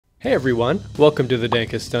Hey everyone, welcome to the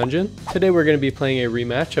Dankest Dungeon. Today we're going to be playing a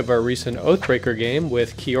rematch of our recent Oathbreaker game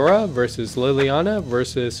with Kiora versus Liliana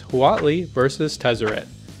versus Huatli versus Tezzeret.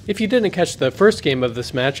 If you didn't catch the first game of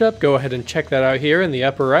this matchup, go ahead and check that out here in the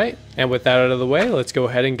upper right. And with that out of the way, let's go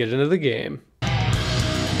ahead and get into the game.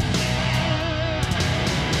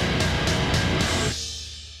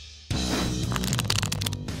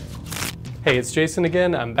 Hey, it's Jason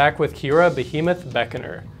again. I'm back with Kiora Behemoth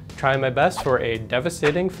Beckoner, trying my best for a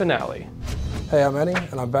devastating finale. Hey, I'm Eddie,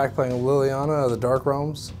 and I'm back playing Liliana of the Dark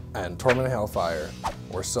Realms and Torment of Hellfire.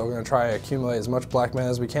 We're still going to try to accumulate as much black mana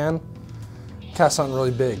as we can, cast something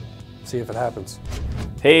really big, see if it happens.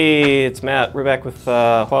 Hey, it's Matt. We're back with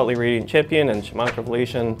Huatli Radiant Champion and Shamanic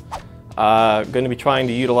Revelation. Going to be trying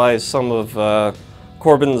to utilize some of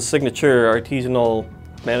Corbin's signature artisanal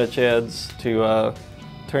mana chads to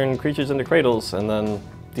turn creatures into cradles and then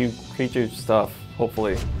do creature stuff,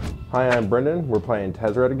 hopefully. Hi, I'm Brendan. We're playing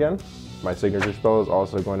Tezzeret again. My signature spell is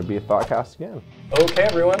also going to be a Thoughtcast again. Okay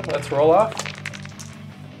everyone, let's roll off.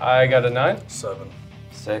 I got a 9. 7.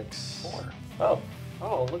 6. 4.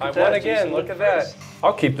 Oh, look at I that. won again, Jason look at that.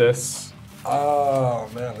 I'll keep this. Oh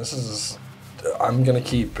man, this is... I'm going to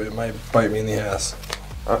keep. It might bite me in the ass.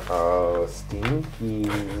 Uh-oh, stinky.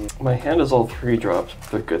 My hand is all 3-drops.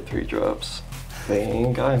 They're good 3-drops.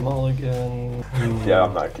 Think I mulligan. Yeah,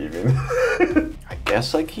 I'm not keeping. I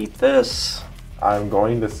guess I keep this. I'm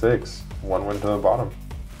going to 6. One went to the bottom.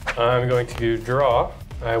 I'm going to draw.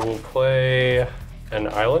 I will play an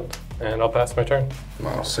island, and I'll pass my turn.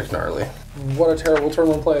 Wow, sick gnarly. What a terrible turn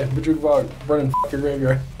to play. Bajukvog, Brendan, f*** your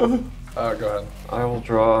graveyard. Go ahead. I will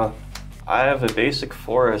draw. I have a basic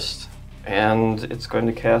forest, and it's going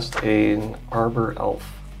to cast an Arbor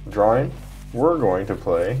Elf. Drawing. We're going to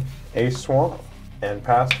play a swamp and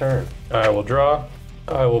pass turn. I will draw.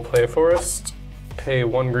 I will play a forest. Pay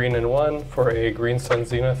 1 green and 1 for a green sun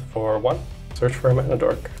zenith for 1. Search for a mana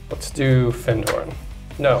dork. Let's do Fendorn.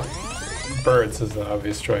 No, birds is the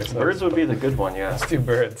obvious choice. Birds would be the good one, yeah. Let's do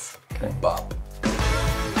birds. Okay. Bop.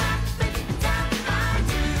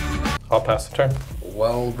 I'll pass the turn.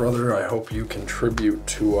 Well, brother, I hope you contribute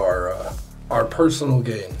to our personal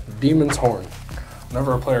gain. Demon's Horn.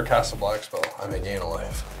 Whenever a player casts a black spell, I may gain a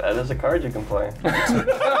life. That is a card you can play.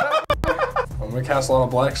 I'm gonna cast a lot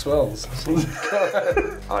of black spells.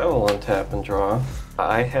 I will untap and draw.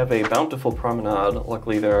 I have a Bountiful Promenade.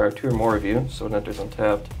 Luckily there are 2 or more of you, so it enters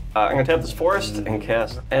untapped. I'm gonna tap this forest and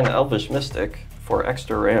cast an Elvish Mystic for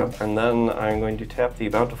extra ramp, and then I'm going to tap the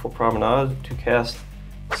Bountiful Promenade to cast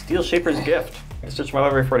Steel Shaper's Gift. I can search my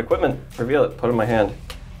library for an equipment, reveal it, put it in my hand.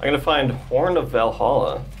 I'm gonna find Horn of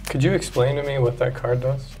Valhalla. Could you explain to me what that card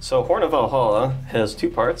does? So Horn of Valhalla has 2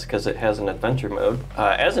 parts because it has an adventure mode.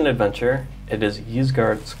 As an adventure, it is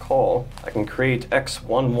Ysgard's Call. I can create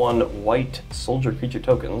X11 white soldier creature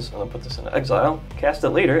tokens and then put this in exile. Cast it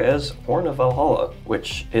later as Horn of Valhalla,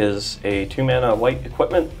 which is a 2-mana white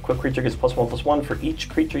equipment. Equip creature gets +1/+1 for each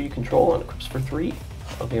creature you control and equips for 3.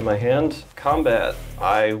 That'll be in my hand. Combat.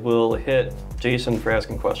 I will hit Jason for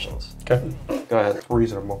asking questions. Okay. Go ahead.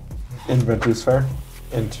 Reasonable. Inventory Sphere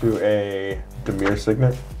into a Demir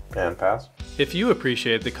Signet and pass. If you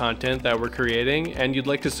appreciate the content that we're creating and you'd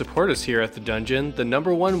like to support us here at the dungeon, the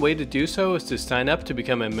 #1 way to do so is to sign up to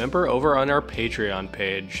become a member over on our Patreon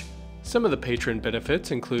page. Some of the patron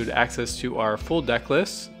benefits include access to our full deck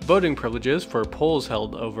lists, voting privileges for polls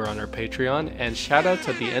held over on our Patreon, and shoutouts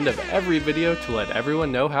at the end of every video to let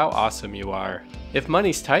everyone know how awesome you are. If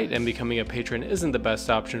money's tight and becoming a patron isn't the best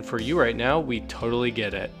option for you right now, we totally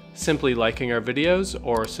get it. Simply liking our videos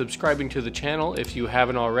or subscribing to the channel if you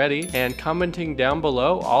haven't already, and commenting down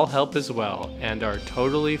below all help as well, and are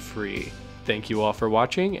totally free. Thank you all for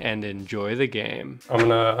watching and enjoy the game. I'm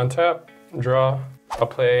gonna untap, draw. I'll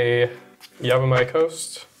play Yavimaya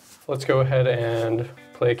Coast. Let's go ahead and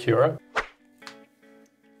play Kiora.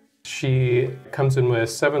 She comes in with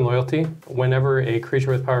 7 loyalty. Whenever a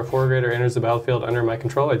creature with power 4 or greater enters the battlefield under my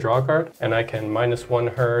control, I draw a card, and I can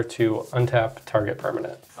 -1 her to untap target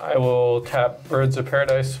permanent. I will tap Birds of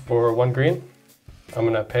Paradise for 1 green. I'm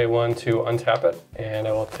gonna pay 1 to untap it, and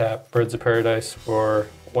I will tap Birds of Paradise for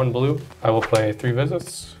 1 blue. I will play 3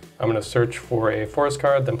 visits. I'm gonna search for a forest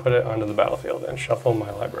card, then put it onto the battlefield and shuffle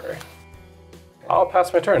my library. I'll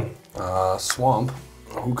pass my turn. Swamp.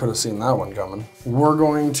 Who could have seen that one coming? We're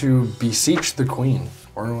going to beseech the queen.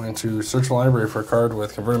 We're going to search the library for a card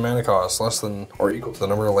with converted mana cost less than or equal to the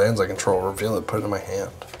number of lands I control. Reveal it, put it in my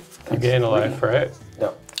hand. You gain a life, right? Yeah.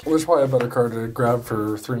 There's probably a better card to grab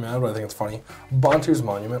for 3 mana, but I think it's funny. Bantu's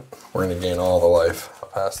Monument. We're going to gain all the life. I'll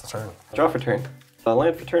pass the turn. Draw for turn.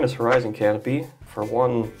 Land for turn is Horizon Canopy for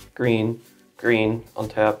 1 green,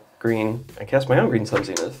 untap. green, and cast my own green Sun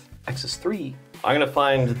Zenith. X is 3. I'm gonna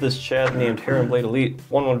find this Chad named Heron Blade Elite.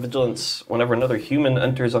 1/1 Vigilance. Whenever another human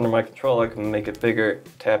enters under my control, I can make it bigger.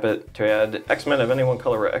 Tap it to add X men of any one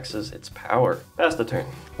color where X is its power. Pass the turn.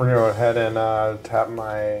 We're gonna go ahead and tap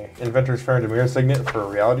my Inventor's Fair Demir Signet for a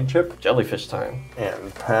reality chip. Jellyfish time.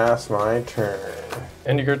 And pass my turn.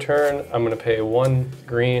 End of your turn, I'm going to pay 1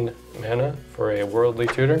 green mana for a Worldly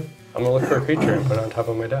Tutor. I'm going to look for a creature and put it on top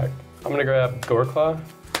of my deck. I'm going to grab Goreclaw.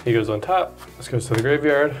 He goes on top. This goes to the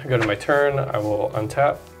graveyard. I go to my turn. I will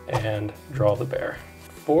untap and draw the bear.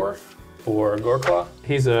 4 for Goreclaw.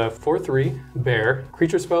 He's a 4/3 bear.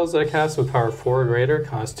 Creature spells that I cast with power 4 or greater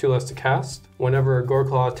cost 2 less to cast. Whenever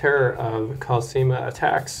Goreclaw Terror of Kalsima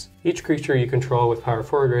attacks, each creature you control with power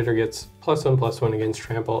 4 or greater gets +1/+1 against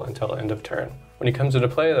trample until end of turn. When he comes into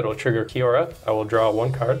play, that will trigger Kiora. I will draw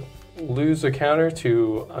 1 card. Lose a counter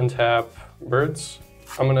to untap birds.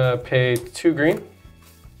 I'm gonna pay 2 green,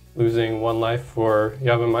 losing 1 life for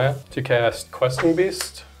Yavimaya to cast Questing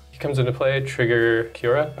Beast. He comes into play, trigger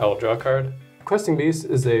Kiora. I will draw a card. Questing Beast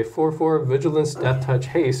is a 4/4 Vigilance, Death Touch,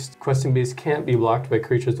 Haste. Questing Beast can't be blocked by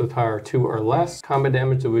creatures with power 2 or less. Combat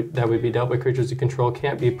damage that would be dealt by creatures you control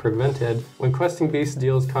can't be prevented. When Questing Beast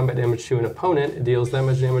deals combat damage to an opponent, it deals that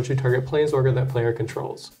much damage to target planeswalker that player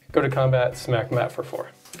controls. Go to combat, smack Matt for 4.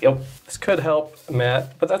 Yep. This could help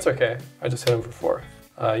Matt, but that's okay. I just hit him for 4.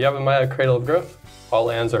 Yavimaya, Cradle of Growth. All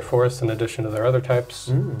lands are forests in addition to their other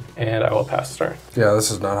types. And I will pass the turn. Yeah,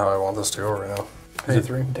 this is not how I want this to go right now. Pay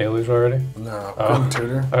 3. Deluge already? No, Oh.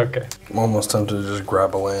 tutor. Okay. I'm almost tempted to just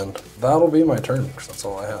grab a land. That'll be my turn, because that's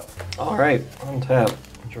all I have. Alright, untap.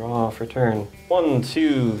 Draw for turn. 1,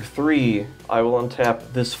 2, 3. I will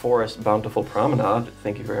untap this forest, Bountiful Promenade.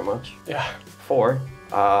 Thank you very much. Yeah. 4.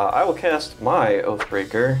 I will cast my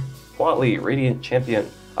Oathbreaker, Huatli, Radiant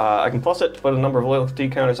Champion. I can plus it to put a number of loyalty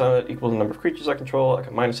counters on it equal to the number of creatures I control. I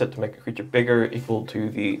can minus it to make a creature bigger equal to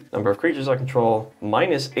the number of creatures I control.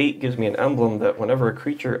 -8 gives me an emblem that whenever a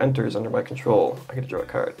creature enters under my control, I get to draw a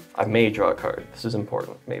card. I may draw a card. This is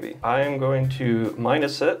important, maybe. I am going to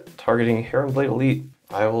minus it, targeting Heron Blade Elite.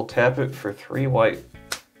 I will tap it for 3 white.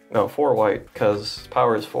 No, 4 white, because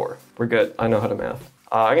power is 4. We're good. I know how to math.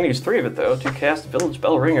 I'm going to use 3 of it, though, to cast Village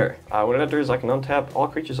Bell Ringer. When it enters, I can untap all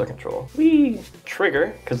creatures I control. Whee!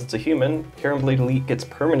 Trigger, because it's a human. Heron Blade Elite gets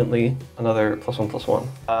permanently another +1/+1.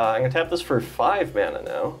 I'm going to tap this for 5 mana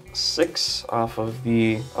now. 6 off of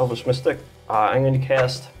the Elvish Mystic. I'm going to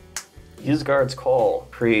cast Ysgard's Call.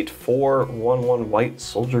 Create 4 1/1 white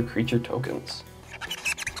soldier creature tokens.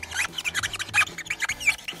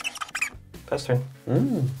 Pass turn.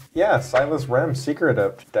 Yeah, Silas Rem, Secret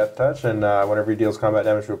Adept, Death Touch, and whenever he deals combat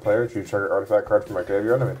damage to a player, choose target artifact card from my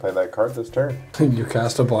graveyard. I may play that card this turn. You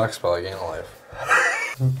cast a black spell, I gain a life.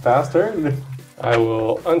 Fast turn. I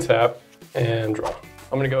will untap and draw.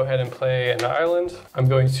 I'm going to go ahead and play an island. I'm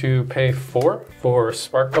going to pay 4 for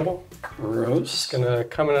Spark Double. Gross. It's going to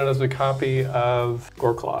come in as a copy of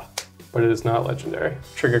Goreclaw, but it is not legendary.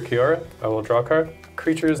 Trigger Kiora. I will draw a card.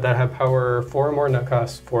 Creatures that have power 4 or more now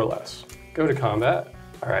cost 4 less. Go to combat.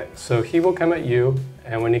 Alright, so he will come at you,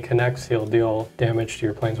 and when he connects, he'll deal damage to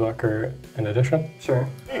your planeswalker in addition. Sure.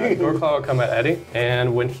 Goreclaw will come at Eddie,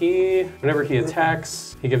 and whenever he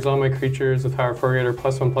attacks, he gives all my creatures with power 4 greater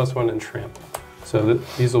 +1/+1 and trample. So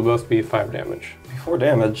these will both be 5 damage. Before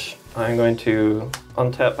damage, I'm going to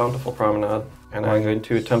untap Bountiful Promenade, and I'm going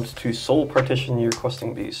to attempt to soul partition your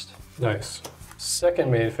Questing Beast. Nice.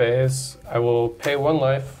 Second main phase, I will pay 1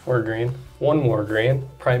 life for green, 1 more green.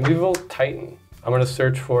 Primeval Titan. I'm going to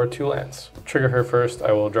search for 2 lands. Trigger her first,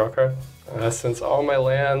 I will draw a card. Since all my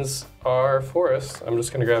lands are forests, I'm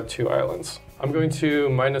just going to grab 2 islands. I'm going to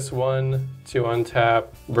 -1 to untap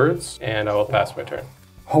birds, and I will pass my turn.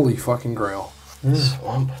 Holy fucking grail.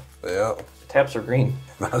 Swamp. Yeah, Taps are green.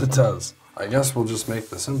 that it does. I guess we'll just make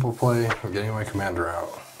the simple play of getting my commander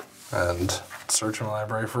out and search my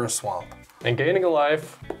library for a swamp. And gaining a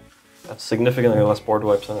life. That's significantly less board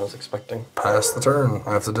wipes than I was expecting. Pass the turn.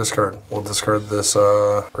 I have to discard. We'll discard this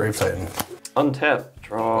Grave Titan. Untap.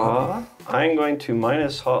 Draw. I'm going to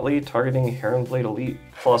minus Huatli, targeting Heron Blade Elite.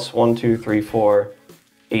 +1, 2, 3, 4,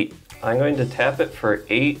 8. I'm going to tap it for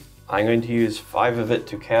 8. I'm going to use 5 of it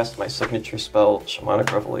to cast my signature spell,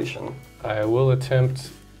 Shamanic Revelation. I will attempt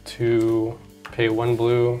to pay 1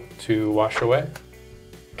 blue to wash away.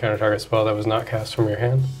 Counter target spell that was not cast from your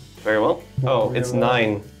hand. Very well. Oh, it's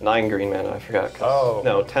 9 green mana, I forgot. Oh.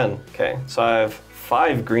 No, 10. Okay, so I have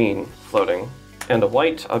 5 green floating. And a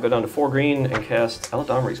white, I'll go down to 4 green and cast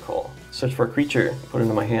Eladamri's Call. Search for a creature, put it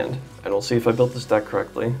into my hand. And we'll see if I built this deck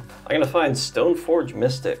correctly. I'm gonna find Stoneforge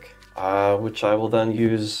Mystic. which I will then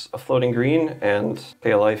use a floating green and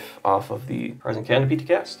pay a life off of the Horizon Canopy to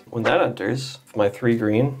cast. When that enters, with my 3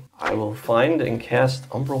 green, I will find and cast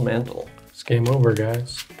Umbral Mantle. It's game over,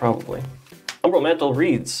 guys. Probably. Umbral Mantle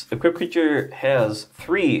reads, equipped creature has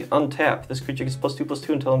 3 untapped. This creature gets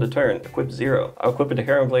 +2/+2 until end of turn. Equip 0. I'll equip it to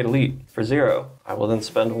Harem Blade Elite for 0. I will then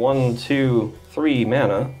spend 1, 2, 3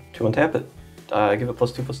 mana to untap it. Give it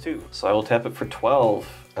 +2/+2. So I will tap it for 12,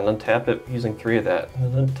 and then tap it using 3 of that,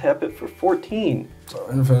 and then tap it for 14. So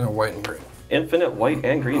infinite white and green. Infinite white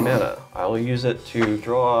and green mana. I will use it to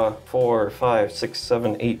draw 4, 5, 6,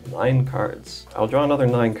 7, 8, 9 cards. I'll draw another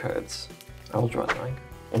 9 cards. I will draw 9.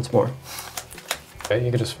 Once more. Okay,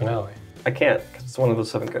 you get his finale. I can't, because it's one of those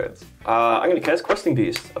 7 cards. I'm going to cast Questing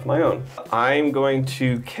Beast of my own. I'm going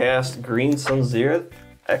to cast Green Sun's Tezzeret.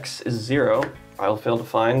 X is 0. I'll fail to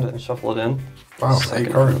find and shuffle it in. Wow, 8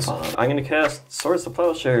 cards. I'm going to cast Swords to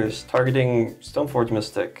Plowshares, targeting Stoneforge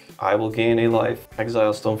Mystic. I will gain a life.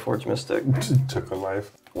 Exile Stoneforge Mystic. Took a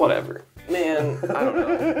life. Whatever. Man, I don't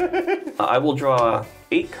know. I will draw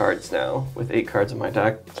 8 cards now, with 8 cards in my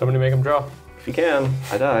deck. Somebody make him draw. If you can,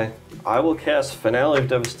 I die. I will cast Finale of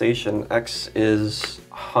Devastation. X is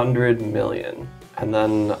 100 million. And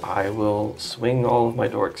then I will swing all of my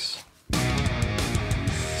dorks.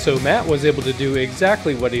 So Matt was able to do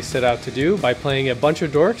exactly what he set out to do by playing a bunch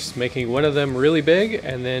of dorks, making one of them really big,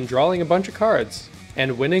 and then drawing a bunch of cards,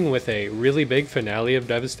 and winning with a really big Finale of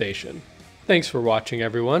Devastation. Thanks for watching,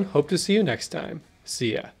 everyone. Hope to see you next time.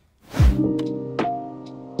 See ya.